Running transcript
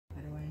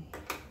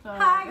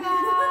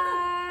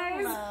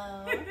Hi guys!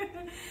 Hello.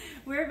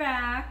 We're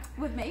back.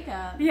 With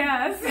makeup.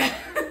 Yes.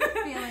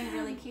 Feeling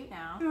really cute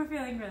now. We're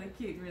feeling really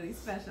cute, really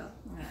special.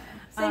 Yeah.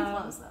 Same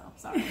clothes though,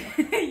 sorry.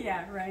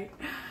 Yeah, right.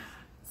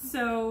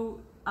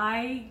 So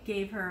I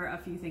gave her a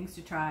few things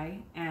to try,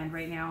 and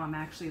right now I'm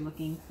actually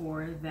looking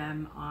for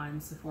them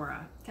on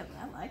Sephora. Cause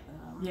I like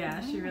them.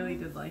 Yeah, she really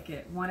did like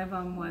it. One of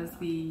them was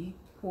the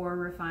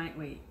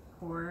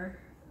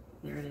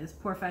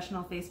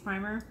Professional Face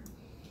Primer,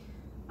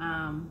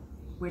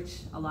 which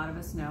a lot of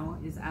us know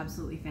is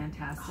absolutely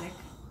fantastic.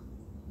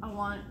 I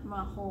want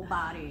my whole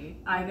body.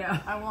 I know.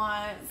 I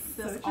want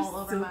this all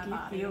over my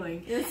body.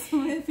 Feeling. It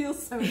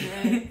feels so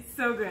good. It's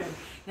so good.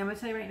 Now I'm gonna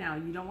tell you right now,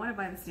 you don't want to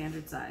buy the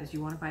standard size. You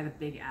want to buy the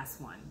big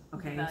ass one.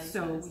 Okay.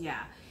 So size.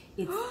 Yeah,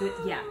 it's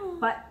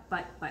but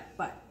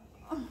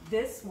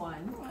this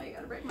one. Oh, you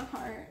gotta break my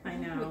heart. I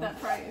know. With that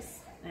price.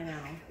 I know.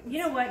 You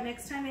know what?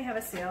 Next time they have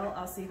a sale,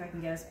 I'll see if I can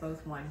get us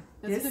both one.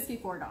 It's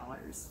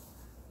 $54.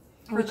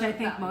 Which I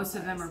think most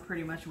of them are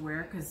pretty much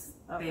aware, because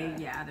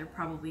they're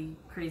probably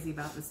crazy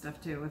about this stuff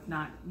too. If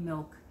not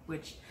milk,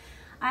 which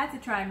I have to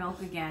try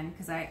milk again,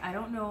 because I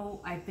don't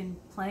know. I've been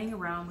playing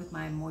around with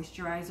my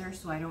moisturizer,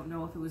 so I don't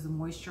know if it was the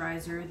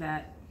moisturizer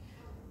that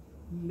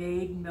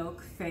made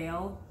milk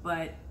fail,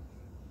 but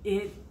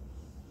it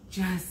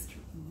just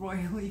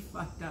royally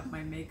fucked up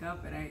my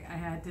makeup, and I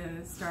had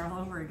to start all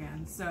over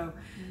again. So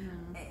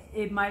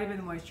it might have been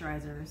the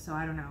moisturizer, so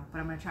I don't know, but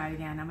I'm gonna try it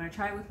again. I'm gonna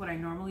try it with what I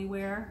normally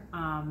wear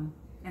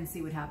and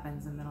see what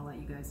happens, and then I'll let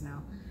you guys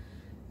know.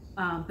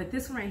 But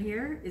this one right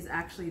here is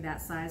actually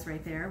that size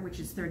right there, which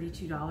is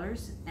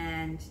 $32,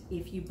 and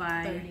if you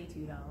buy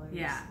 $32,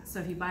 yeah, so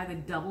if you buy the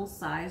double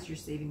size, you're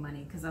saving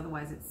money, because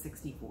otherwise it's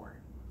 $64.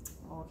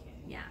 Okay.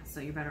 Yeah, so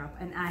you're better off.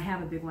 And I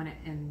have a big one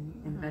in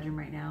the bedroom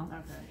right now.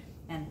 Okay.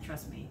 And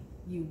trust me,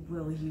 you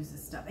will use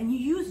this stuff. And you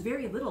use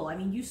very little. I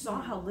mean, you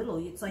saw how little.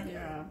 It's like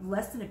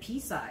less than a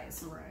pea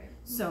size. Right.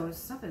 So this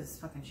stuff is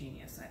fucking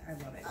genius. I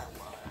love it.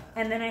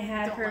 And then I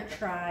had her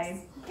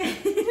try.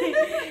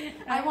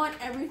 I want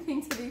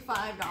everything to be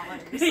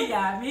 $5.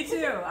 Yeah, me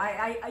too.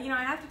 I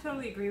have to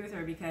totally agree with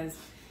her, because,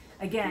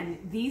 again,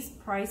 these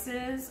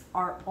prices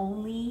are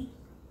only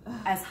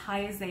as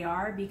high as they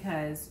are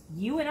because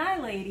you and I,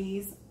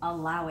 ladies,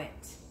 allow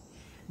it.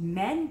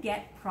 Men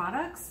get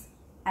products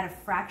at a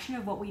fraction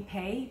of what we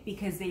pay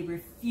because they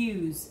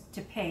refuse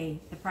to pay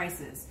the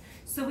prices.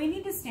 So we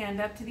need to stand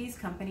up to these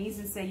companies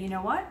and say, you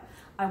know what?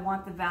 I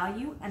want the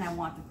value and I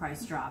want the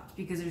price dropped,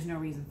 because there's no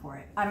reason for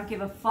it. I don't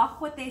give a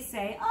fuck what they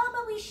say. Oh,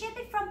 but we ship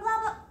it from blah,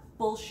 blah.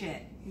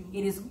 Bullshit.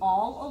 It is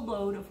all a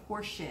load of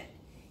horse shit.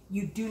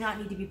 You do not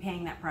need to be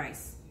paying that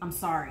price. I'm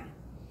sorry.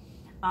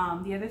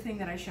 The other thing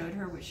that I showed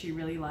her, which she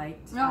really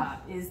liked,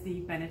 is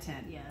the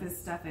Benetton. Yes. This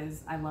stuff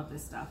is, I love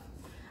this stuff.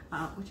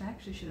 Which I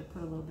actually should have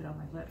put a little bit on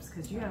my lips,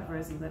 because you have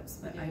rosy lips,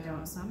 but I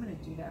don't. So I'm going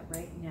to do that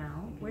right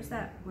now. Where's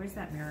that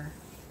mirror?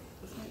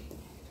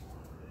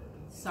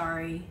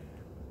 Sorry.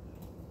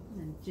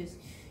 And just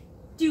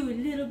do a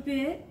little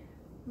bit,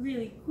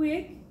 really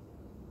quick.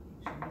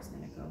 So I'm just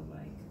going to go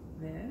like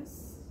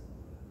this.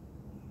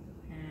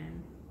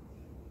 And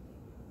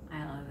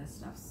I love this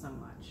stuff so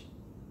much.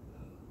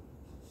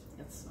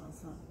 It smells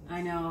so nice.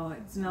 I know,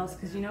 it smells,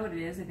 because you know what it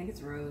is? I think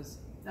it's rose.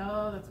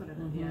 Oh, that's what it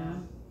is, yeah.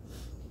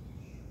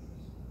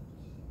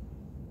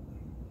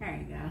 There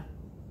you go.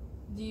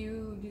 Do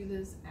you do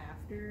this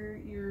after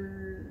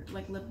your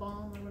lip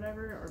balm or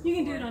whatever? Or you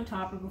can do it on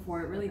top or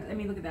before. It really, I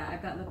mean, look at that.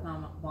 I've got lip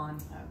balm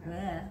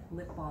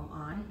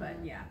on, but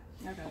yeah.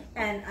 Okay.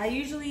 And I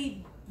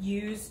usually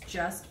use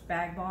just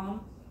bag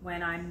balm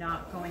when I'm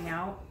not going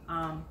out.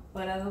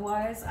 But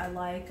otherwise, I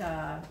like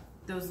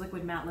those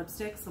liquid matte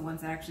lipsticks, the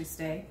ones that actually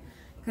stay.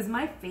 Because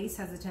my face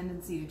has a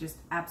tendency to just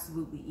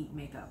absolutely eat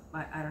makeup.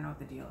 I don't know what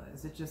the deal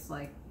is. It just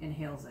like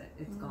inhales it.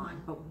 It's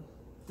gone. But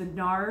the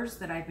NARS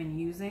that I've been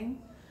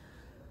using,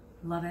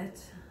 love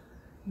it.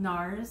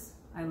 NARS,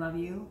 I love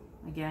you.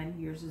 Again,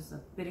 yours is a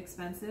bit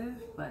expensive,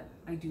 but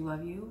I do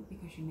love you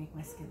because you make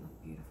my skin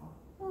look beautiful.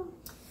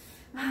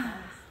 I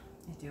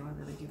do, I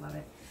really do love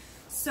it.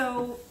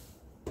 So,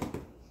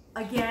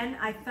 again,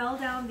 I fell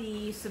down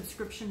the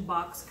subscription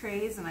box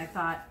craze, and I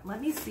thought, let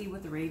me see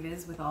what the rave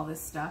is with all this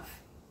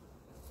stuff.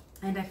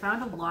 And I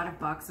found a lot of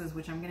boxes,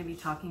 which I'm going to be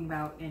talking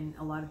about in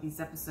a lot of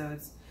these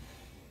episodes.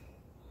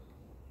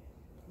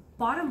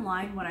 Bottom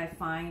line, what I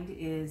find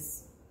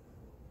is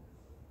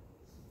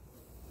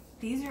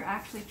these are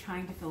actually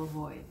trying to fill a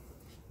void.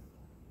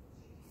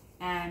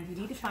 And you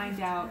need to find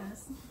out,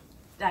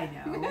 I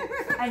know,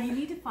 and you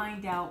need to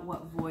find out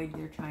what void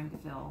they're trying to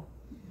fill.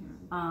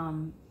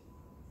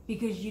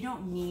 Because you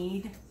don't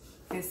need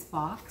this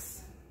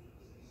box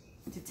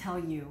to tell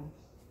you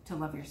to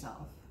love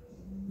yourself.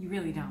 You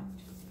really don't.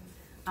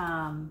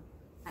 To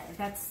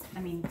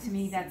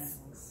me, that's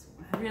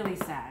really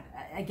sad.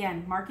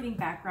 Again, marketing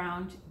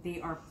background,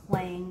 they are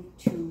playing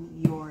to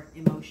your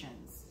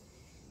emotions.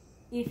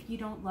 If you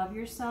don't love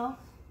yourself,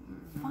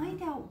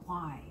 find out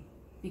why,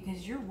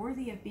 because you're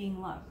worthy of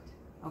being loved,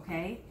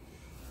 okay?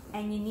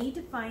 And you need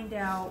to find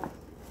out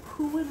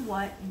who and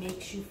what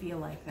makes you feel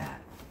like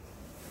that.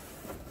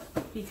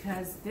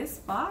 because this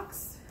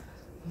box,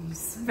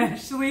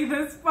 especially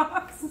this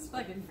box, It's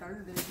fucking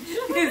garbage.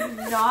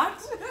 is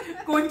not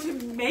going to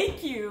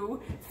make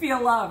you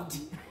feel loved.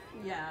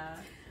 Yeah.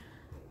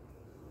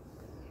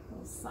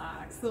 Those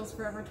socks. Those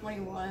Forever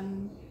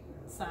 21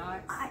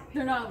 socks.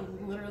 They're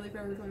not literally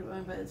Forever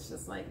 21, but it's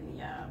just like,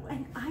 yeah. Like,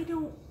 And I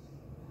don't...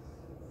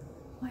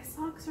 My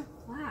socks are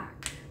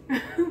black.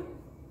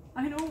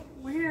 I don't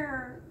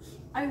wear...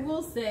 I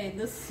will say,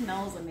 this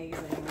smells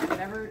amazing.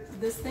 Whatever,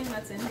 this thing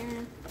that's in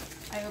here,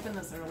 I opened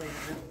this earlier.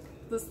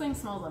 This thing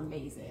smells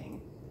amazing.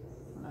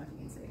 I don't know if you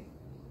can see.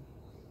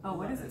 Oh,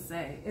 what does it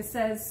say? It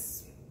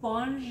says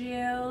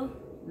Spongeal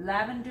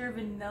Lavender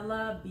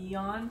Vanilla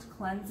Beyond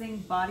Cleansing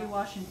Body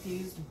Wash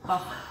Infused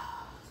Buffer.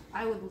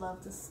 I would love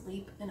to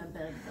sleep in a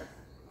bed that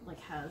like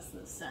has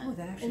this scent Oh,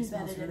 that actually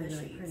smells embedded really, in the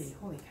really sheets. pretty.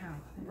 Holy cow.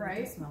 That Right?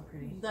 Really does smell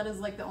pretty. That is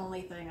like the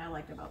only thing I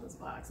liked about this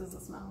box is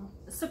the smell.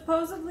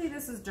 Supposedly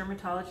this is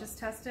dermatologist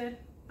tested.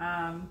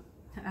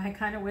 I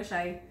kind of wish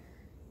I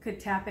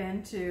could tap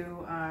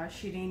into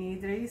Shirin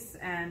Idris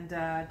and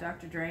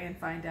Dr. Dre and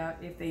find out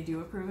if they do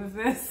approve of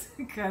this,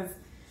 because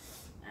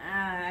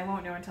I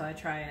won't know until I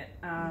try it.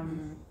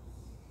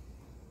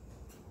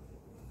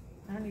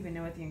 I don't even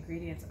know what the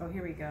ingredients... Oh,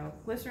 here we go.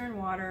 Glycerin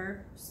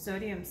water,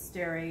 sodium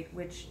stearate,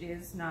 which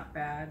is not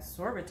bad,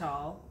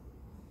 sorbitol,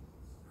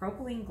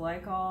 propylene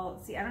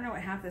glycol. See, I don't know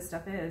what half this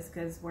stuff is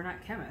because we're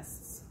not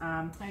chemists.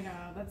 I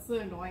know, that's the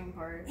annoying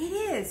part. It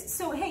is.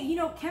 So, hey, you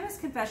know, Chemist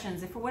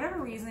Confessions, if for whatever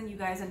reason you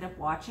guys end up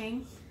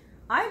watching,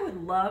 I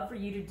would love for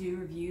you to do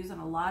reviews on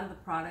a lot of the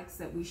products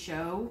that we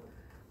show.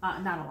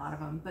 Not a lot of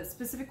them, but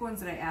specific ones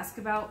that I ask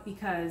about,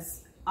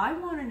 because I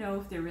want to know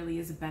if there really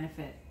is a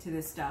benefit to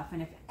this stuff.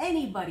 And if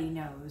anybody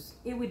knows,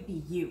 it would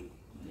be you.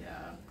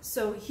 Yeah.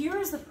 So here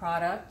is the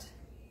product.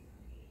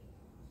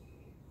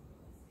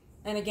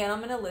 And again, I'm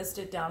going to list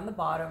it down the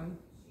bottom.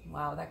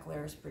 Wow, that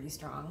glare is pretty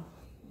strong.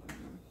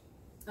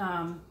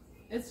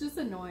 It's just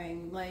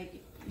annoying.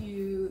 Like,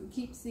 you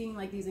keep seeing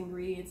like these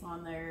ingredients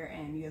on there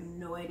and you have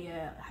no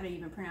idea how to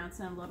even pronounce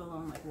them, let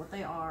alone like what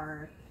they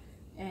are.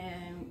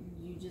 And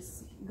you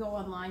just go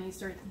online, you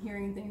start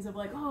hearing things of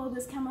like, oh,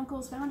 this chemical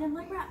is found in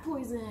like rat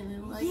poison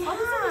and like all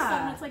this other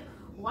stuff. And it's like,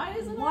 why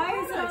is it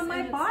on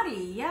my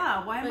body?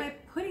 Yeah, why am I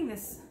putting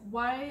this?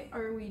 Why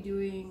are we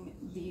doing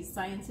these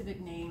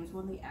scientific names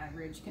when the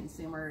average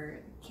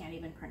consumer can't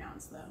even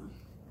pronounce them?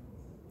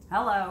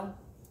 Hello.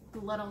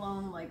 Let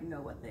alone like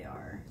know what they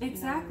are.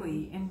 Exactly,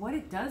 you know? and what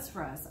it does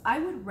for us. I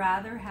would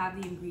rather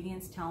have the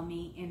ingredients tell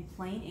me in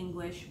plain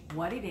English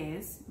what it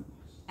is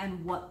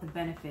and what the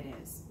benefit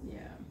is.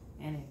 Yeah.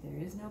 And if there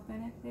is no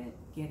benefit,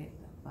 get it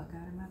the fuck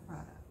out of my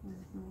product.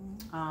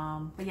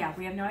 But yeah,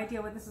 we have no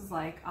idea what this is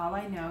like. All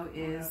I know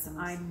is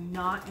I'm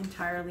not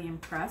entirely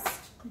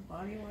impressed.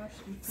 Body wash,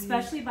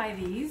 especially by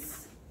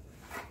these.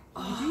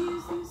 Did you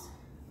use these?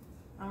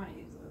 I want to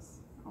use this.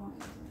 I want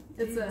to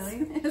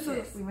use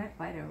it. We might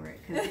fight over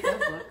it because it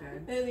does look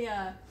good.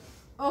 Yeah.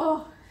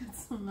 Oh, it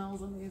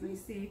smells amazing.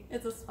 See,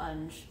 it's a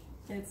sponge.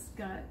 It's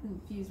got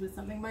infused with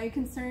something. My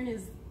concern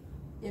is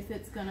if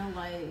it's gonna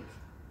like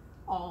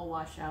all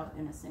wash out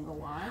in a single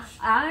wash.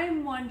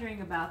 I'm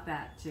wondering about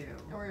that too.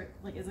 Or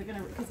like, is it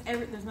gonna? Because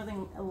there's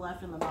nothing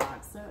left in the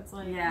box, so it's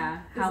like,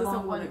 yeah. How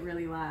long will it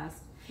really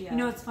last? Yeah. You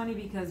know, it's funny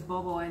because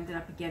Bobo ended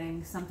up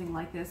getting something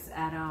like this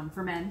at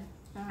for men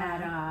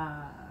at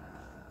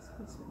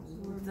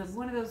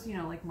one of those, you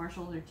know, like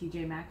Marshalls or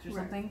TJ Maxx or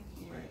something.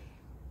 Right.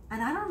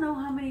 And I don't know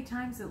how many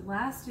times it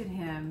lasted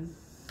him,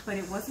 but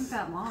it wasn't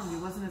that long.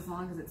 It wasn't as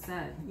long as it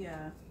said.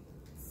 Yeah.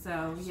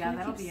 So yeah,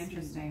 that'll be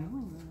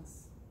interesting.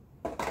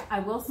 I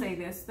will say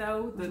this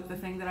though, the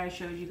thing that I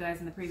showed you guys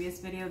in the previous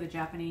video, the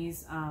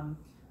Japanese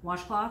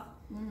washcloth,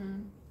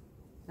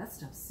 that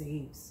stuff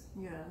saves.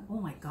 Yeah. Oh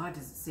my God,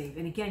 does it save?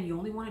 And again, you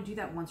only want to do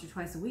that once or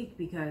twice a week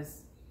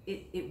because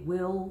it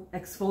will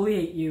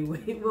exfoliate you.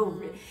 It will.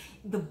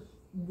 The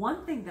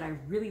one thing that I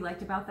really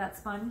liked about that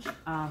sponge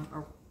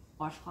or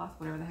washcloth,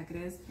 whatever the heck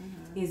it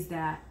is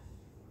that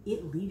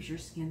it leaves your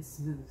skin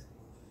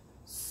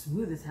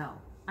smooth as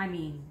hell. I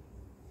mean,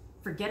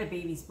 forget a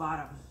baby's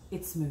bottom,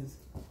 it's smooth.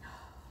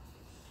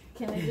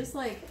 Can I just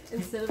like,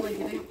 instead of like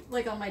getting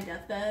like on my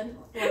deathbed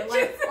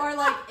or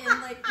like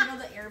in like, you know,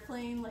 the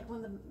airplane, like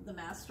when the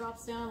mask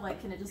drops down,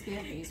 like can it just be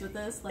at ease with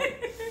this?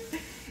 Like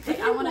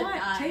I want to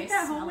die. Take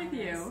that home with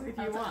you if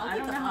you want. I'll I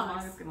don't know how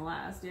box. long it's gonna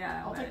last.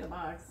 Yeah, I'll take the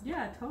box.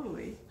 Yeah,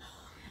 totally.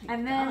 Oh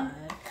and then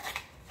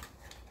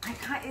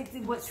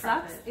what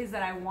sucks is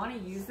that I want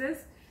to use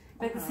this,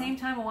 but at the same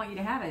time I want you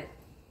to have it.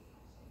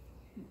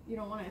 You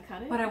don't want to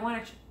cut it? But I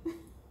want to.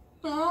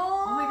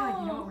 Oh my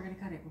God, you know what? We're going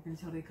to cut it. We're going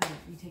to totally cut it.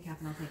 You take half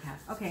and I'll take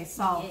half. Okay,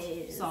 solved.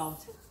 Yes.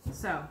 Solved.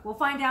 So, we'll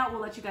find out. We'll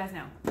let you guys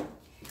know.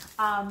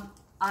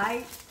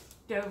 I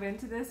dove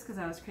into this because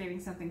I was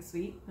craving something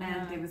sweet,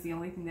 and it was the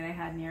only thing that I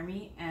had near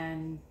me,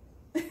 and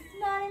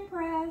not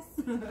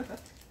impressed.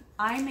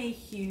 I'm a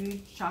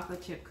huge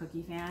chocolate chip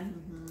cookie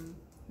fan.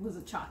 Was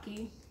it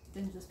chalky?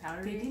 Didn't just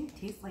powdery? They didn't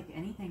taste like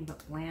anything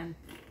but bland.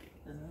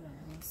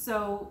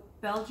 So,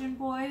 Belgian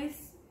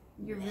boys,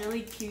 you're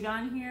really cute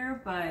on here,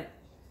 but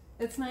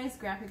It's nice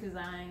graphic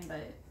design,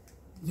 but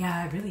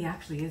yeah, it really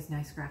actually is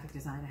nice graphic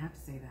design. I have to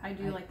say that. I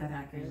do like the that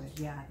I agree package. with.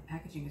 Yeah, the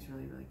packaging is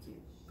really, really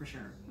cute for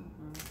sure.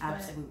 Mm-hmm.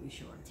 Absolutely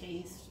sure.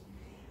 Taste.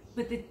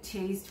 But the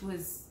taste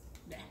was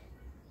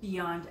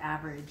beyond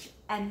average.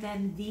 And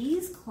then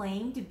these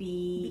claim to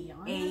be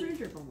Beyond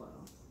average or below?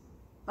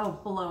 Oh,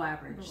 below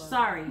average. Below.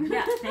 Sorry.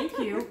 Yeah, thank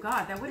you.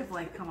 God, that would have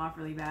like come off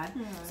really bad.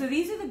 Yeah. So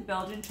these are the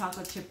Belgian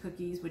chocolate chip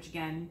cookies, which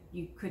again,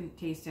 you couldn't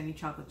taste any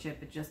chocolate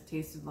chip. It just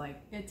tasted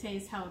like... It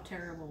tastes how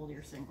terrible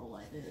your single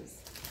life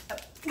is.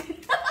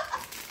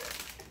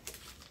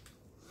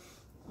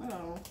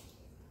 Oh.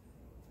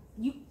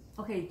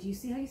 Okay, do you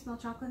see how you smell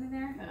chocolate in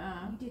there?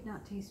 You did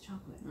not taste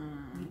chocolate.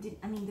 You did.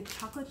 I mean, the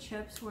chocolate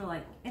chips were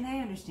like, and I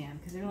understand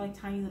because they're like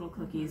tiny little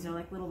cookies. They're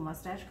like little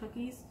mustache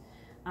cookies.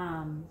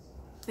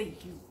 But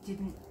you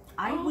didn't.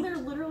 They're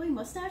literally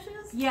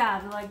mustaches? Yeah,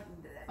 they're like.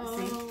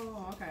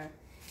 Oh, okay.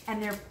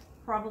 And they're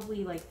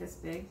probably like this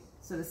big,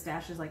 so the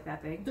stash is like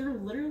that big. They're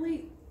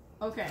literally.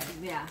 Okay.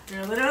 Yeah,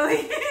 they're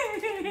literally.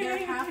 They're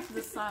half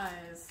the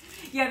size.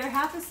 Yeah, they're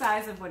half the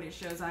size of what it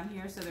shows on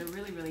here, so they're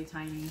really, really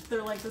tiny.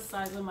 They're like the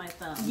size of my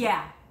thumb.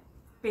 Yeah,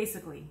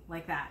 basically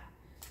like that.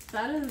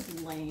 That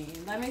is lame.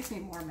 That makes me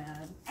more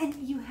mad. And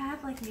you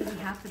had like maybe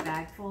half the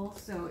bag full,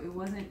 so it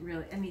wasn't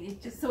really. I mean,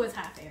 it just so it's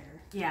half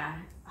air. Yeah.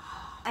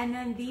 And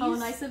then these. Oh,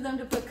 nice of them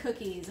to put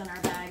cookies in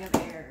our bag of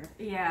air.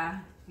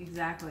 Yeah,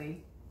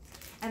 exactly.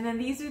 And then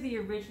these are the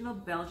original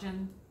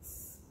Belgian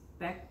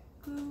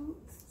speculoos.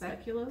 I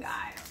don't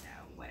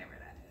know, whatever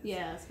that is.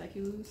 Yeah,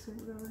 speculoos or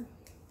whatever.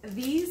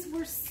 These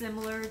were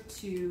similar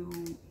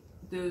to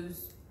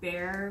those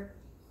Bear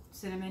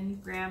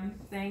cinnamon graham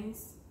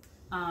things.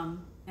 And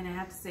I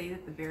have to say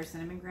that the Bear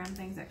cinnamon graham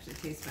things actually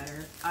taste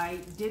better. I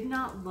did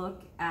not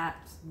look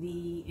at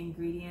the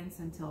ingredients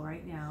until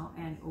right now,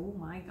 and oh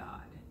my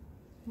god.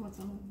 What's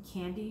on?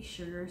 Candy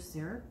sugar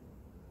syrup?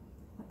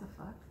 What the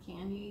fuck?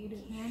 Candied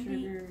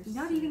Candy? sugar.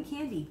 Not syrup. even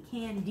candy.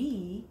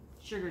 Candy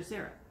sugar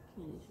syrup.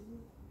 Candy sugar.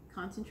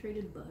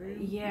 Concentrated butter.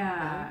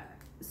 Yeah.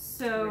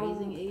 So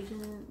raising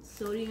agent,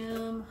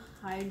 sodium,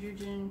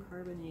 hydrogen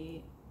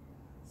carbonate,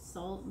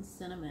 salt, and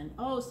cinnamon.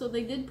 Oh, so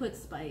they did put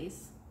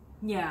spice.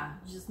 yeah,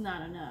 Just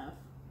not enough.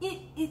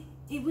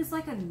 it was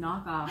like a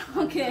knockoff.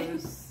 Okay.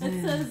 Of those.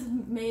 It says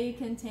may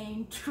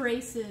contain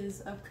traces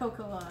of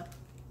cocoa.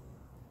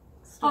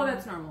 Oh,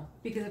 that's normal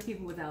because of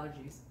people with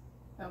allergies.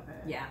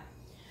 Okay. Yeah.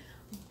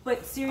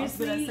 But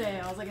seriously,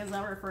 I was like, is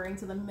that referring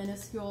to the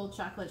minuscule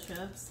chocolate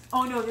chips?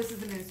 oh no, this is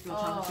the minuscule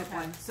chocolate chip okay.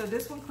 one. So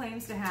this one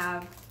claims to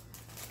have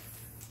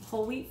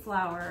whole wheat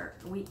flour,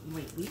 wheat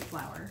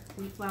flour,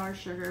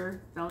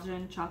 sugar,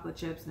 Belgian chocolate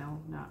chips. No,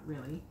 not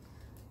really.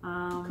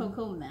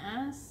 Cocoa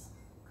mass,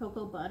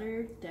 cocoa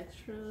butter,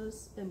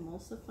 dextrose,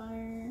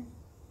 emulsifier,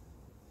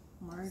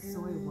 margarine.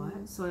 Soy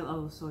what? Soy.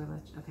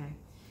 Okay.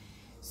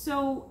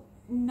 So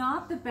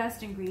not the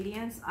best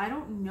ingredients. I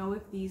don't know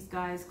if these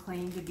guys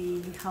claim to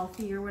be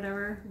healthy or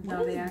whatever.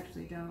 No, they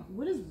actually don't.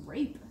 What is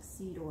rape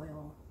seed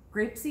oil?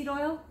 Grapeseed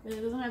oil?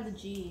 It doesn't have the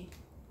G.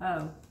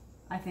 Oh,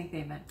 I think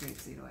they meant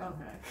grapeseed oil.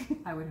 Okay.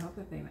 I would hope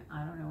that they meant.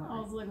 I don't know what. I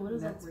was like, what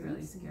is that's that?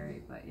 really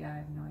scary, but yeah, I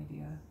have no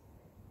idea.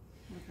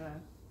 Okay.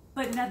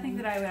 But nothing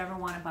that I would ever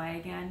want to buy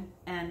again.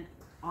 And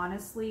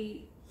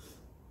honestly,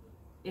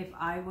 if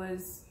I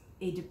was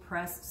a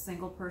depressed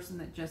single person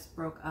that just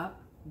broke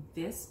up,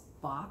 this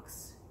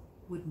box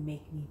would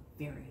make me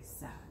very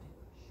sad.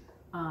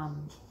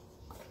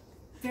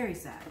 Very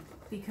sad.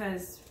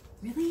 Because,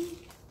 really?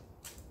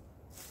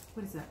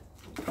 What is that?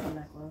 A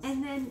necklace.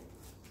 And then,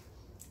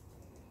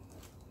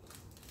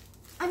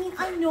 I mean,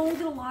 I know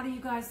that a lot of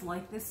you guys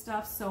like this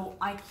stuff, so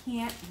I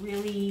can't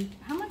really...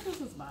 How much is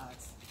this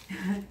box?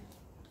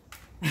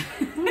 You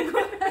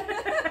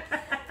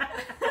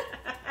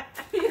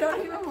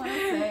don't even want to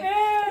say.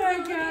 Oh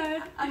my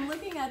god. I'm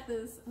looking at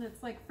this and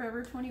it's like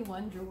Forever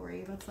 21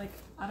 jewelry. That's like,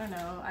 I don't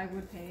know, I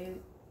would pay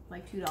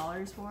like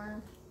 $2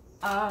 for.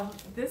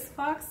 This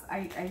box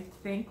I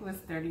think was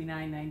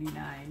 $39.99.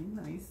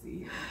 Let me see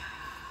here.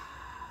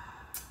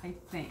 I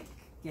think.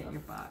 Get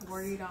your box.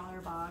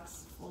 $40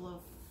 box full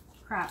of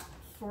Crap.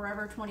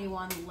 Forever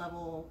 21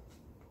 level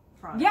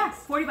products. Yeah,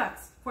 $40.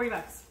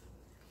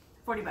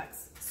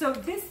 $40. So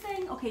this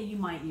thing, okay, you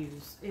might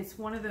use. It's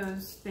one of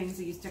those things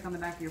that you stick on the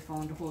back of your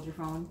phone to hold your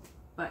phone,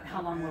 but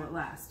how long will it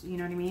last? You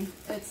know what I mean?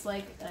 It's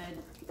like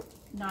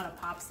not a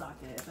pop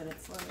socket, but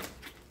it's like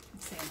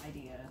the same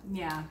idea.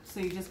 Yeah,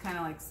 so you just kind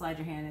of like slide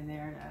your hand in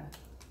there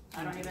to...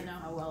 I don't even know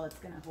how well it's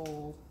going to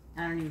hold.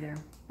 I don't either,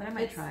 but I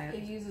might try it.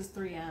 It uses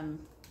 3M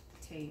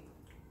tape.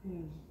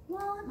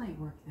 Well, it might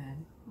work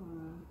then.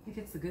 If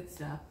it's the good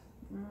stuff.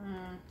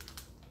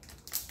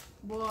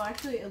 Well,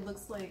 actually, it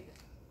looks like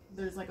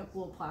there's like a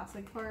little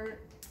plastic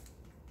part,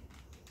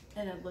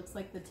 and it looks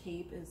like the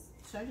tape is...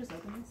 Should I just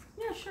open this?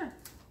 Yeah, sure.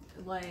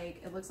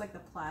 Like, it looks like the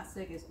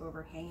plastic is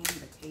overhanging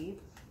the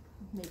tape,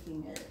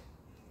 making it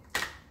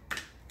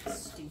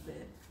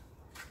stupid.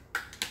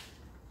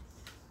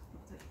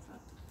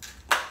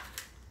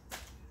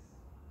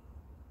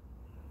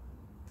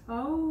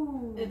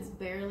 Oh. It's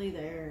barely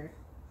there.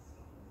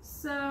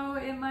 So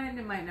it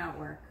might not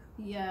work.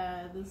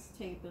 Yeah, this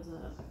tape is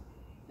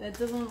it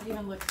doesn't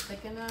even look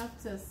thick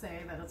enough to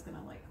say that it's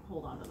gonna like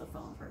hold onto the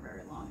phone for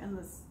very long. And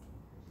this,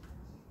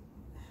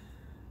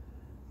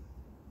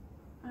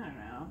 I don't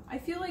know. I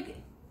feel like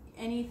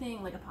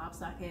anything like a pop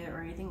socket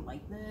or anything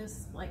like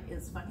this like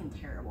is fucking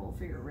terrible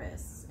for your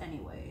wrists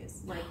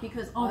anyways, like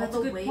because all that's the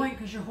a good weight, point,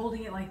 because you're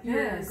holding it like this.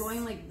 you're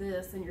going like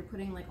this and you're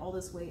putting like all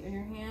this weight in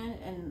your hand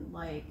and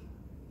like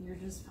you're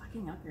just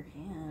fucking up your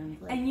hand,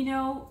 like, and you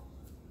know,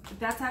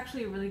 that's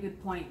actually a really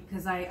good point,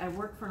 because I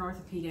worked for an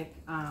orthopedic,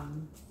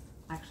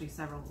 actually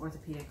several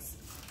orthopedics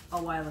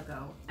a while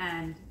ago,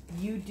 and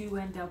you do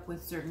end up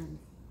with certain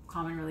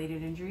common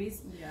related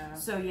injuries. yeah.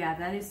 So yeah,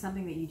 that is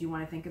something that you do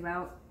want to think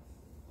about.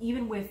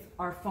 Even with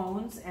our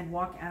phones and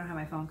I don't have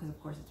my phone because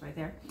of course it's right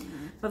there.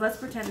 Mm-hmm. But let's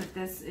pretend that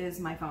this is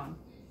my phone.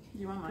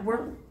 You want my We're,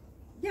 phone?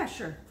 yeah,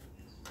 sure.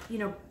 You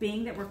know,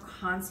 being that we're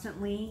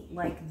constantly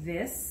like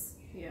this,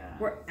 Yeah.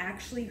 we're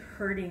actually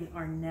hurting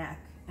our neck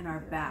and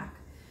our back.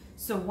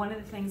 So one of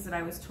the things that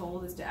I was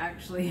told is to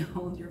actually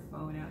hold your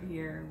phone out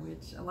here,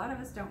 which a lot of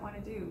us don't want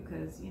to do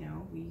because, you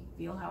know, we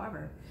feel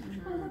however.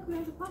 Mm-hmm. Oh, look, we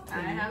have a pop I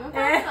thing. have a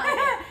pop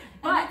socket.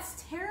 But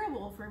it's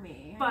terrible for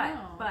me. I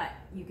know. but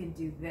you can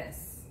do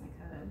this. I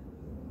could.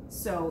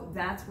 So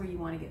that's where you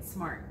want to get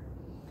smart.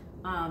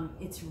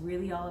 It's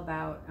really all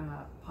about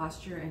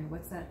posture and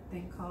what's that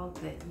thing called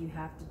that you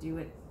have to do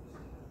at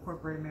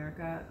corporate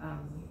America?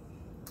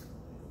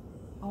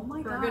 Oh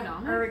my god.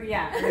 Ergonomic?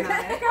 Yeah,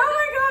 ergonomic. Oh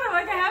my god, I'm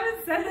like, I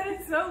haven't said that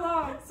in so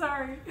long.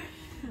 Sorry.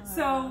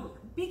 So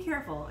be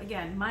careful.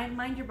 Again,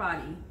 mind your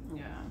body.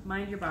 Yeah.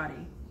 Mind your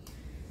body.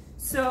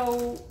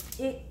 So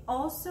it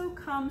also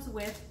comes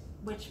with,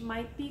 which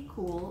might be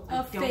cool. I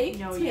don't fake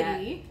know titty.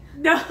 yet.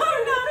 No, not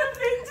a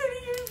fake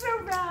titty. You're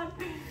so bad.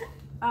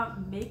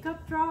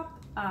 Makeup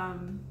drop.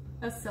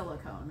 A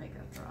silicone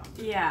makeup drop.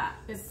 Yeah.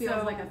 It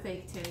feels like a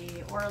fake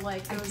titty, or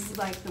like I those do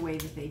like the way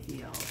that they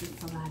feel.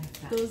 It's a lot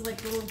of that. those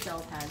like little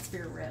gel pads for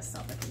your wrists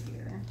off the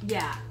computer.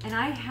 Yeah, and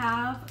I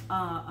have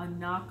a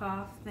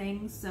knockoff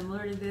thing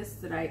similar to this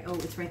that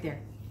it's right there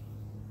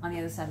on the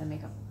other side of the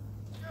makeup,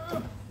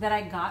 that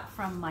I got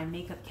from my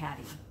makeup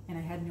caddy, and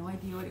I had no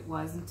idea what it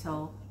was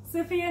until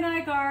Sophia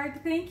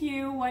Nygaard, thank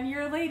you, 1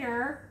 year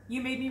later,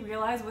 you made me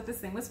realize what this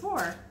thing was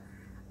for.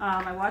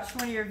 I watched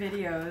one of your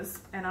videos,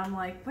 and I'm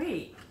like,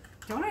 wait,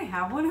 don't I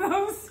have one of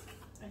those?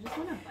 I just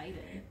want to bite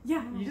it.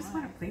 Yeah, you just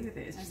want to play with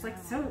it. It's just like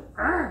so.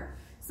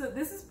 So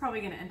this is probably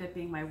going to end up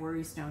being my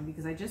worry stone,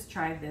 because I just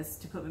tried this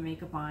to put my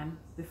makeup on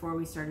before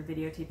we started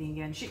videotaping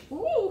again. She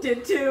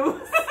did too.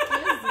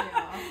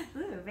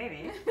 Ooh,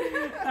 baby.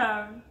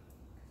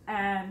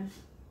 And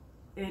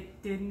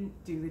it didn't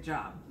do the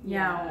job. Yeah,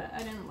 Now, I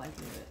didn't like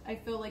it. I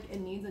feel like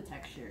it needs a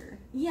texture.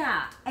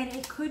 yeah, and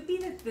it could be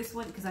that this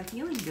one, because I'm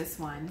feeling this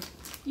one.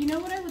 You know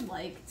what I would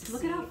like to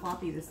Look see? at how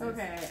floppy this is.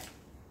 Okay.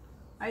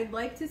 I'd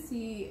like to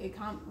see a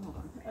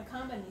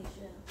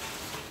combination.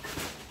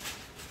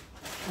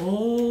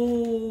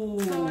 Oh.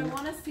 So I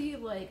want to see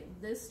like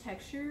this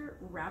texture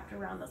wrapped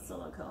around the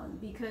silicone,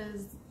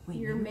 because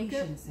your maybe makeup. we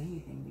shouldn't say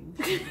anything, dude.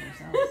 We should do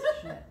ourselves.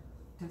 Shit.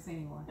 Don't say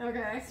anymore.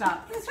 Okay.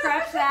 Stop.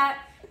 Scratch that.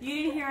 You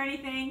didn't hear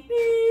anything.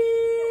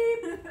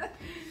 Beep.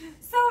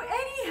 So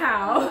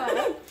anyhow,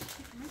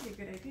 might be a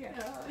good idea.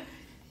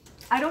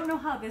 I don't know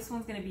how this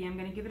one's going to be. I'm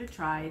going to give it a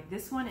try.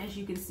 This one, as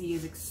you can see,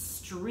 is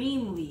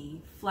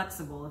extremely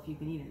flexible. If you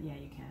can even, yeah,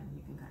 you can.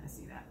 You can kind of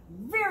see that.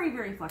 Very,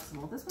 very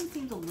flexible. This one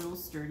seems a little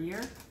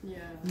sturdier. Yeah.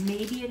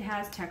 Maybe it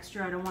has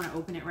texture. I don't want to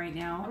open it right I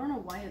now. don't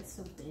know why it's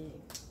so big.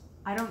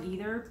 I don't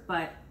either,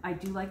 but I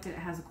do like that it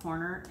has a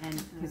corner,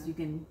 and because you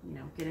can, you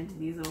know, get into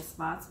these little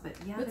spots. But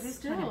yeah, But it is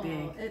still, kind of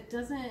big. it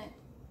doesn't.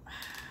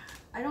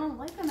 I don't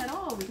like them at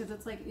all, because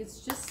it's like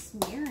it's just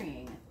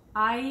smearing,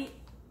 and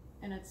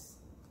it's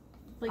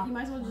like you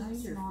might as well just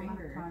use your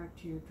finger. Product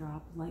to your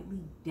drop.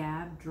 Lightly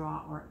dab,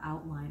 draw, or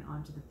outline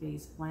onto the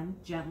face.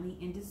 Blend gently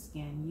into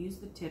skin. Use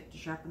the tip to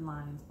sharpen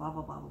lines. Blah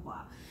blah blah blah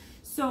blah.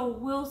 So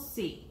we'll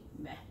see.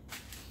 Meh.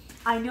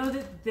 I know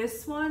that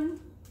this one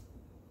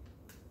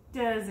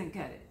doesn't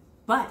cut it,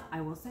 but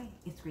I will say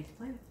it's great to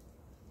play with.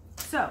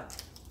 So,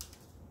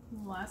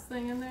 Last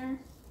thing in there.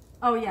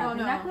 oh yeah, Oh, the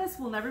no. necklace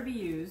will never be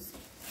used.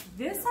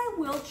 This I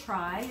will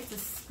try. It's a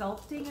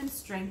sculpting and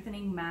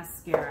strengthening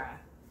mascara.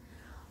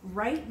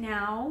 Right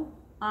now,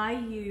 I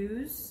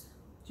use,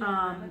 Do you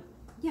have it?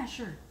 yeah,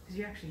 sure, because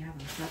you actually have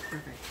them, so that's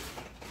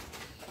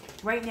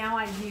perfect. Right now,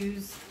 I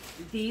use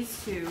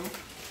these two.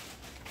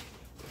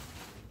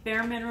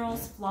 Bare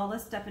Minerals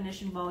Flawless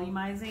Definition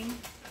Volumizing,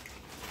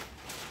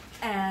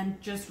 and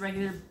just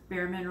regular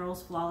Bare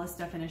Minerals Flawless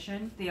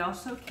Definition. They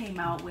also came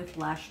out with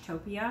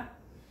Lashtopia.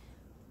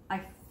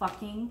 I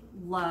fucking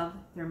love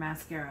their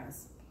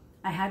mascaras.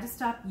 I had to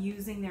stop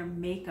using their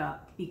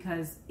makeup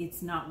because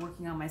it's not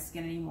working on my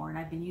skin anymore, and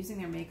I've been using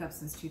their makeup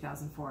since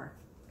 2004.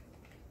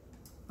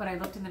 But I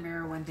looked in the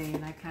mirror one day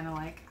and I kind of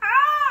like,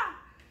 ah!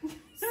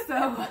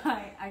 So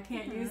I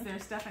can't use their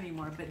stuff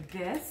anymore. But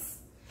this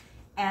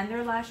and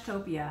their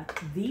Lashtopia,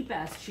 the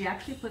best. She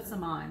actually puts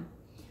them on.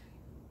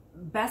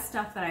 best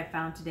stuff that I've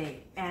found to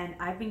date. And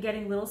I've been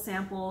getting little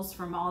samples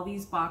from all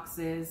these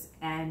boxes,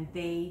 and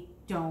they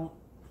don't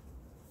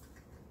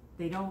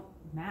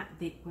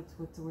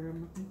what's the word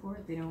I'm looking for?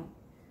 They don't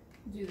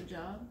do the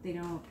job. They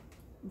don't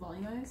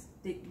volumize.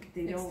 They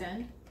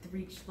extend. Don't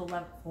reach the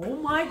level. Oh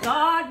my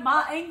God,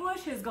 my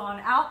English has gone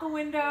out the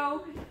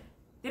window.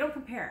 They don't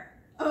compare.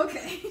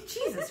 Okay.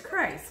 Jesus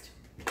Christ.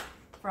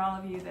 For all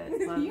of you that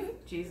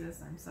love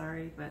Jesus, I'm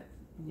sorry, but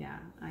yeah,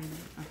 I'm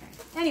okay.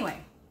 Anyway,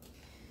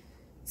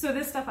 so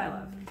this stuff I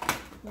love.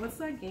 What's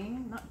that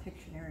game? Not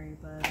Pictionary,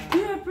 but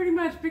yeah, pretty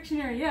much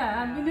Pictionary.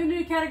 Yeah, I'm gonna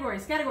do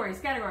categories.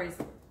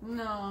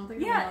 No, I'm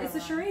thinking. Yeah, it's the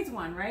charades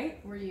one,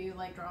 right? Where you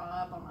like draw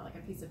up on like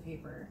a piece of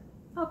paper.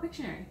 Oh,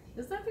 Pictionary.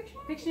 Is that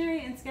Pictionary?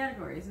 Pictionary and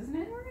categories, isn't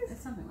it?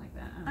 It's something like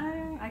that.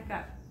 I've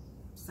got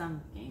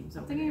some games.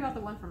 I'm thinking about the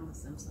one from The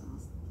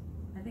Simpsons.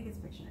 I think it's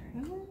Pictionary.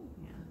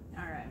 Yeah.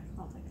 All right,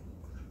 I'll take it.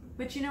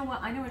 But you know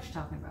what? I know what you're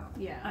talking about.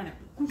 Yeah, I know.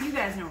 You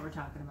guys know what we're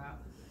talking about.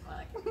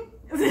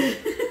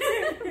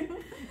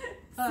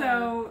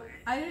 So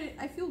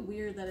I feel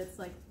weird that it's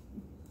like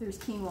there's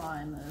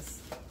quinoa in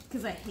this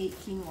because I hate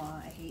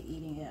quinoa. I hate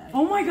eating it.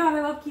 Oh my God,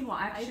 I love quinoa.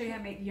 I show you how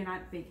to make. You're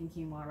not baking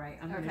quinoa, right?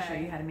 I'm going to show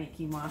you how to make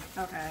quinoa.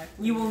 Okay.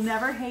 You will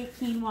never hate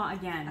quinoa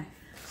again.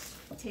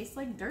 It tastes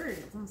like dirt.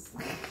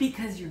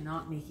 Because you're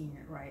not making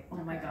it right. Oh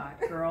my God,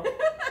 girl.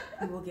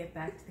 We will get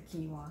back to the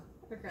quinoa.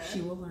 Okay.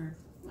 She will learn.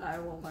 I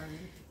will learn.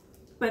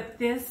 But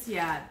this,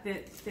 yeah,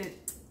 let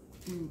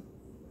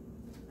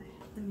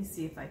me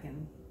see if I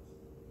can.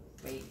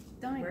 Wait.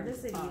 Where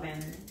does it even?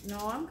 No,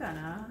 I'm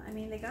gonna. I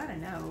mean, they gotta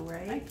know,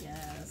 right? I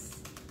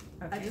guess.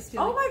 Okay. I just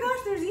feel oh my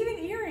gosh, there's even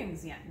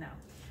earrings. Yeah, no.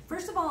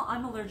 First of all,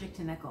 I'm allergic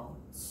to nickel.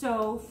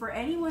 So for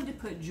anyone to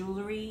put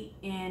jewelry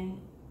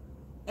in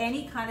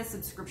any kind of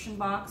subscription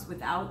box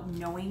without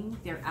knowing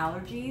their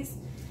allergies,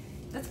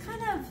 that's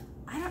kind of,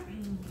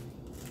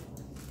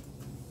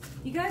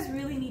 you guys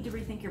really need to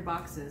rethink your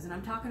boxes, and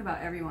I'm talking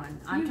about everyone.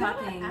 I'm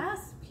talking.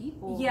 Ask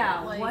people.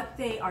 Yeah, like, what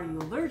are you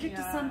allergic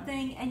to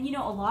something? And you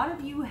know, a lot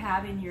of you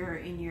have in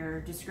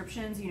your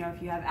descriptions, you know,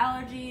 if you have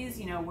allergies,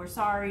 you know, we're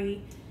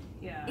sorry.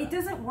 Yeah. It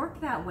doesn't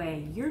work that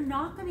way. You're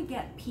not going to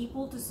get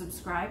people to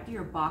subscribe to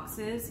your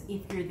boxes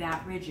if you're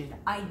that rigid.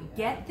 I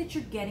get that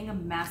you're getting a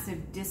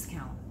massive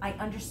discount. I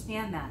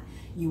understand that.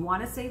 You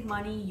want to save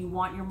money, you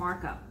want your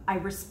markup. I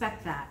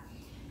respect that.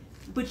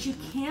 But you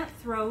can't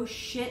throw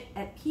shit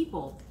at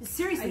people.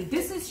 Seriously,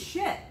 this is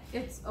shit.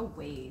 It's a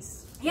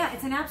waste. Yeah,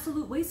 it's an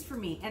absolute waste for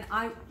me. And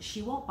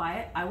she won't buy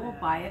it. I won't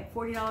buy it.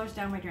 $40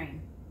 down my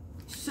drain.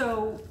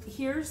 So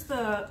here's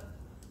the...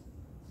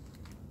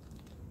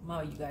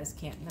 Oh, you guys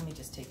can't. Let me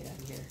just take it out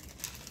of here.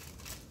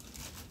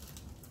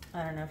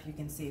 I don't know if you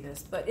can see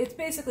this, but it's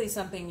basically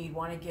something you'd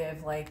want to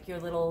give like your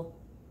little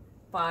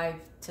 5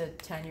 to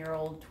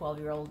 10-year-old,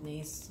 12-year-old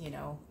niece, you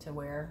know, to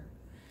wear.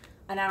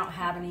 And I don't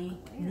have any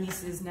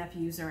nieces,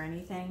 nephews, or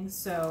anything,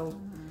 so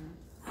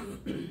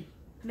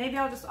maybe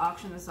I'll just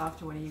auction this off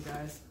to one of you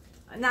guys.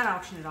 Not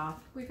auction it off.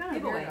 We kind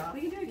of veered off.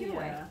 We can do a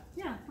giveaway.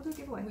 Yeah, we'll do a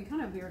giveaway. We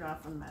kind of veered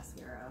off from the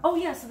mascara. Oh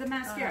yeah, so the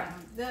mascara.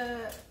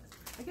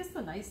 I guess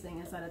the nice thing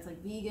is that it's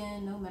like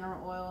vegan, no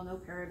mineral oil, no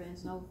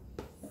parabens, no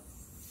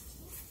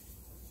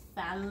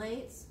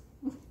phthalates.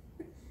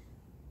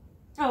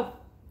 Oh,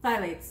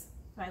 phthalates.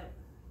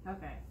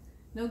 Okay.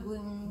 No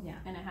gluten. Yeah.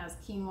 And it has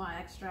quinoa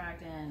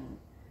extract and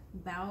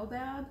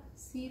baobab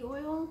seed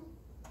oil,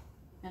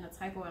 and it's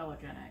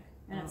hypoallergenic,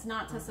 and it's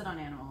not tested on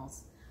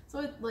animals. So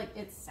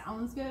it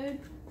sounds good,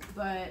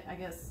 but I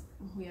guess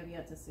we have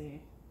yet to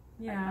see.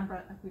 Yeah.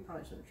 We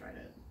probably should have tried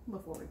it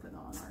before we put it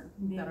on our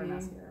better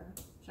mascara.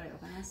 Should I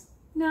open this?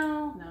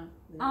 No. No.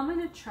 I'm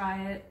gonna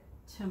try it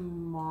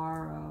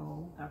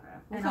tomorrow. Okay.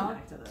 We'll and come I'll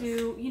back to this.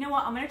 you know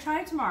what? I'm gonna try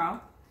it tomorrow.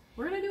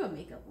 We're gonna do a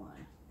makeup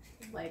one,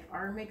 like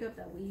our makeup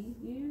that we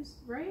use,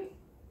 right?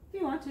 If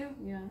you want to.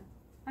 Yeah.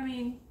 I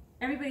mean,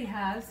 everybody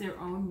has their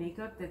own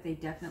makeup that they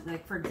definitely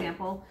like. For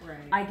example, Right.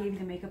 I gave you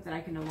the makeup that I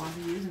can no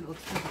longer use, and it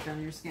looks perfect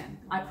on your skin.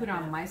 I put it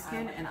on my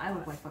skin, and I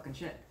look like fucking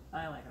shit.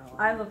 I like it a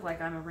lot. I look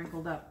like I'm a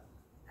wrinkled up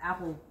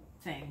apple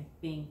thing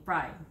being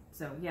fried.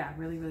 So yeah,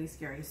 really, really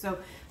scary. So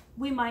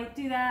we might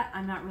do that.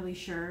 I'm not really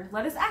sure.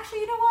 Actually,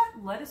 you know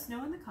what? Let us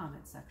know in the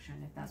comments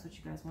section if that's what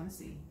you guys want to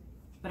see.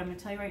 But I'm going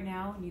to tell you right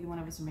now, neither one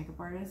of us are makeup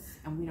artists,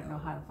 and we don't know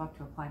how the fuck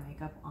to apply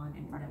makeup on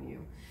in front of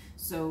you.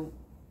 So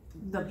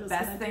the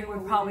best thing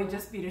would probably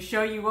just be to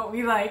show you what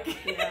we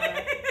like.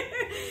 Yeah.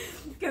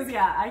 Because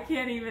yeah, I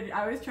can't even,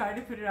 I was trying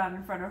to put it on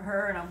in front of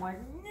her, and I'm like,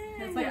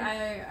 It's like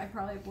I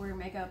probably wear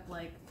makeup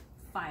like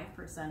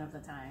 5% of the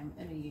time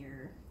in a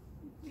year.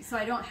 So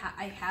I don't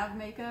I have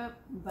makeup,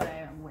 but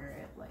I wear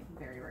it like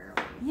very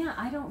rarely. Yeah,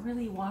 I don't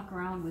really walk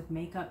around with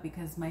makeup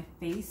because my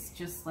face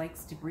just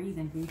likes to breathe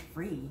and be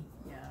free.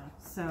 Yeah.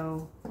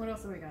 So what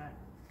else do we got?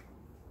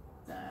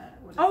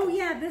 Oh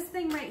yeah, this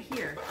thing right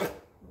here. What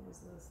is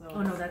this?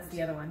 Oh no, that's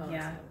the other one.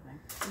 Yeah.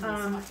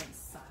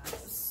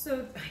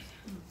 So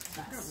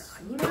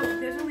you know,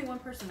 there's only one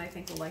person I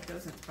think will like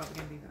those, and it's probably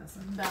gonna be Vanessa.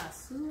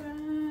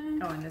 Basura.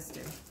 Oh, and this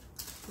too.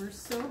 We're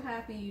so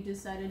happy you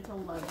decided to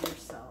love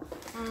yourself.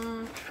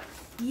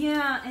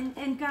 Yeah,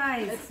 and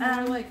guys, It's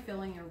more like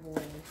filling your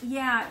void.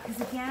 Yeah,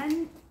 because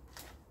again,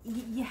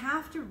 you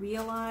have to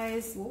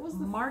realize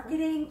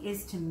marketing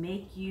is to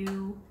make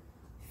you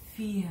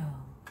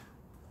feel.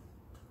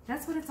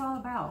 That's what it's all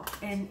about.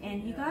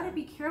 And you got to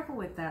be careful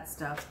with that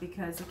stuff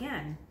because,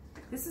 again,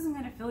 this isn't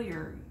going to fill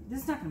your...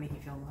 This is not going to make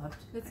you feel loved.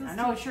 I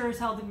know it sure as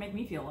hell didn't make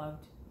me feel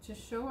loved. To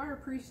show our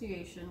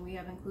appreciation, we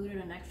have included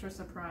an extra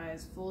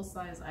surprise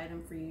full-size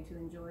item for you to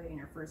enjoy in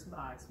your first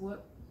box.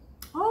 What?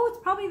 Oh,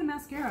 it's probably the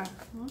mascara.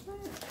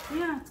 Okay.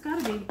 Yeah, it's got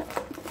to be.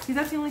 See,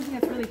 that's the only thing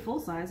that's really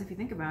full-size if you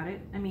think about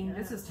it. I mean,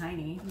 this is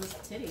tiny. This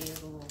titty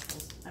is a little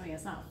full... I mean,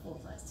 it's not a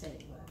full-size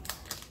titty, but...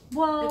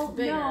 Well, it's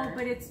bigger. no,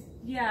 but it's...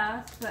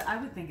 Yeah, but I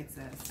would think it's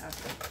this.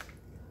 Okay.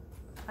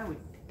 I would...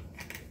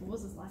 What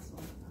was this last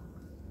one?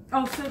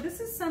 Oh, so this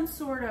is some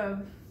sort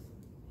of...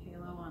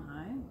 Halo on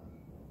eye?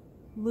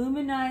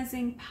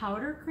 Luminizing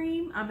powder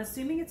cream. I'm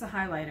assuming it's a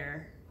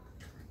highlighter.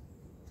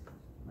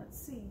 Let's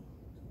see.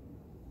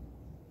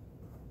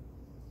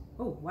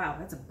 Oh, wow,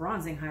 that's a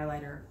bronzing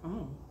highlighter.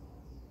 Oh,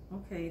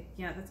 okay.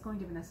 Yeah, that's going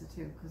to Vanessa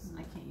too, because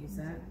I can't use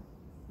that.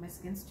 My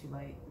skin's too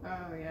light.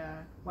 Oh, yeah.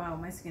 Wow,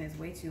 my skin is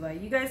way too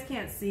light. You guys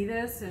can't see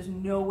this. There's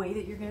no way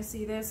that you're going to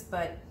see this,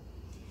 but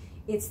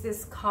it's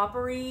this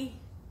coppery...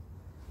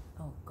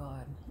 Oh,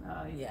 God.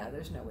 Oh, yeah,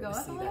 there's no way to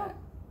see that.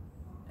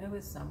 It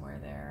was somewhere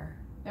there.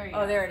 There you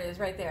go. Oh, there it is,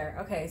 right there.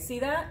 Okay, see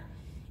that?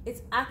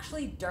 It's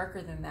actually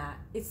darker than that.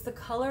 It's the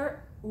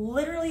color,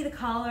 literally the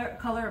color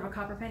of a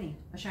copper penny,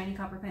 a shiny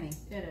copper penny.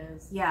 It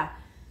is. Yeah.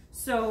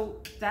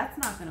 So that's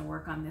not going to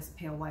work on this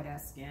pale white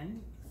ass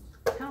skin.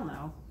 Hell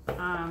no.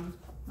 And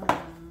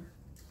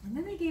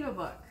then they gave a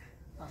book.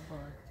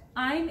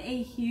 I'm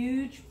a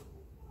huge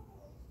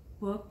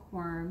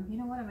bookworm. You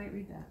know what? I might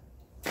read that.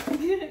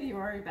 You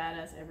are a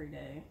badass every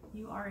day.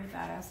 You are a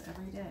badass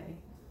every day.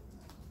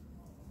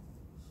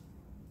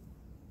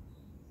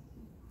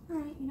 All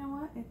right, you know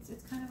what?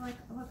 It's kind of like,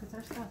 look, it's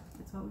our stuff.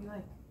 It's what we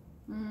like.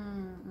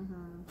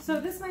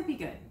 So this might be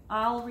good.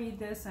 I'll read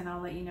this and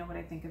I'll let you know what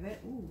I think of it.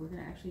 Ooh, we're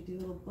gonna actually do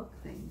little book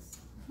things.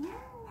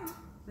 What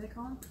do they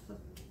call them?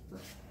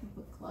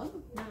 Book club?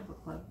 Not a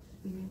book club.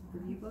 You mean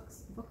review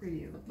books? Book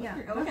review. Yeah.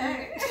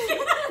 Okay.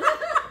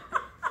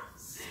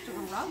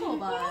 Struggle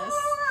bus.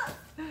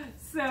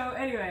 So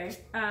anyway,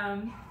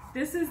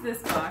 this is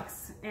this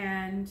box,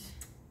 and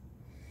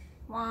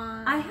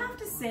I have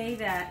to say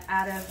that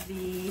out of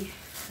the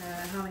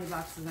how many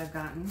boxes I've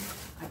gotten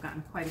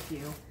quite a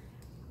few.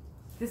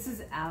 This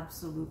is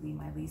absolutely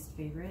my least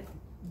favorite,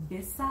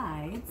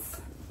 besides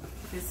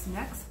this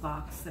next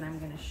box that I'm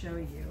going to show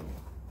you.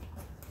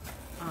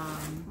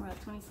 We're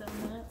at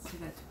 27 minutes.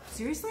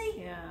 Seriously?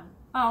 Yeah.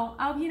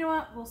 Oh, you know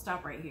what? We'll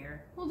stop right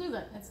here. We'll do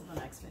that. It's in the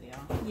next video.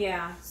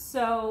 Yeah.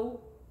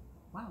 So,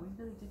 wow, we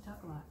really did talk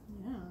a lot.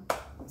 Yeah.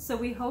 So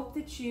we hope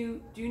that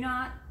you do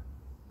not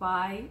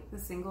buy the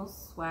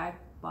SinglesSwag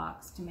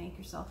box to make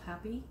yourself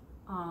happy.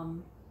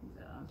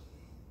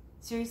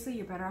 Seriously,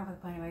 you're better off with a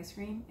pint of ice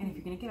cream. And if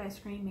you're gonna get ice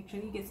cream, make sure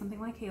you get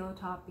something like Halo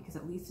Top, because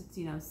at least it's,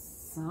 you know,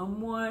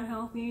 somewhat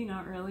healthy,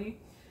 not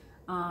really.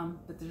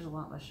 But there's a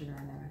lot less sugar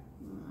in there.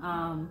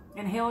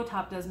 And Halo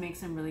Top does make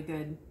some really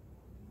good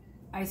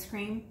ice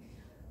cream.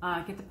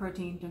 Get the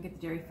protein, don't get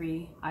the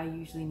dairy-free. I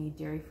usually need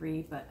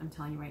dairy-free, but I'm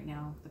telling you right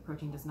now, the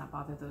protein does not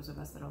bother those of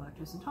us that are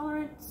lactose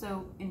intolerant,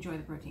 so enjoy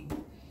the protein.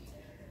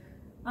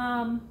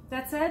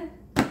 That said,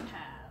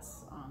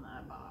 pass on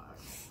that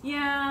box.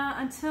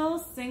 Yeah, until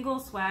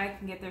SinglesSwag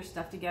can get their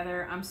stuff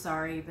together, I'm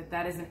sorry, but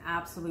that is an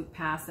absolute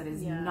pass. That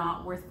is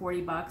not worth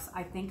 40 bucks.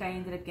 I think I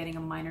ended up getting a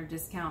minor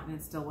discount and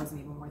it still wasn't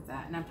even worth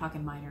that. And I'm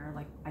talking minor,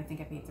 like I think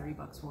I paid 30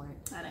 bucks for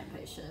it. I didn't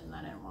pay shit and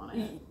I didn't want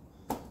it.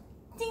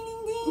 Ding,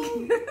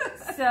 ding, ding.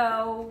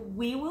 So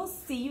we will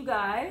see you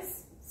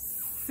guys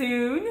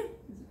soon.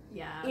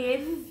 Yeah.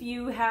 If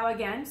you have,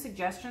 again,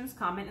 suggestions,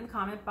 comment in the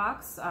comment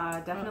box.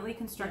 Definitely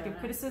constructive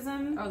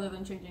criticism. Other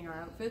than changing our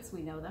outfits,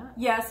 we know that.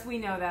 Yes, we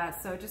know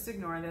that. So just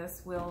ignore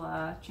this.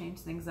 We'll change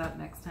things up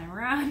next time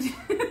around.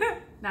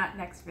 Not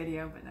next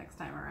video, but next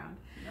time around.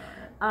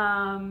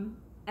 All right.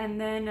 And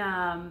then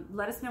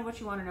let us know what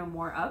you want to know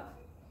more of.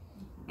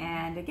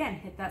 And again,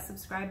 hit that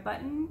subscribe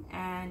button,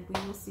 and we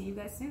will see you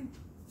guys soon.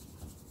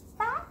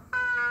 Bye.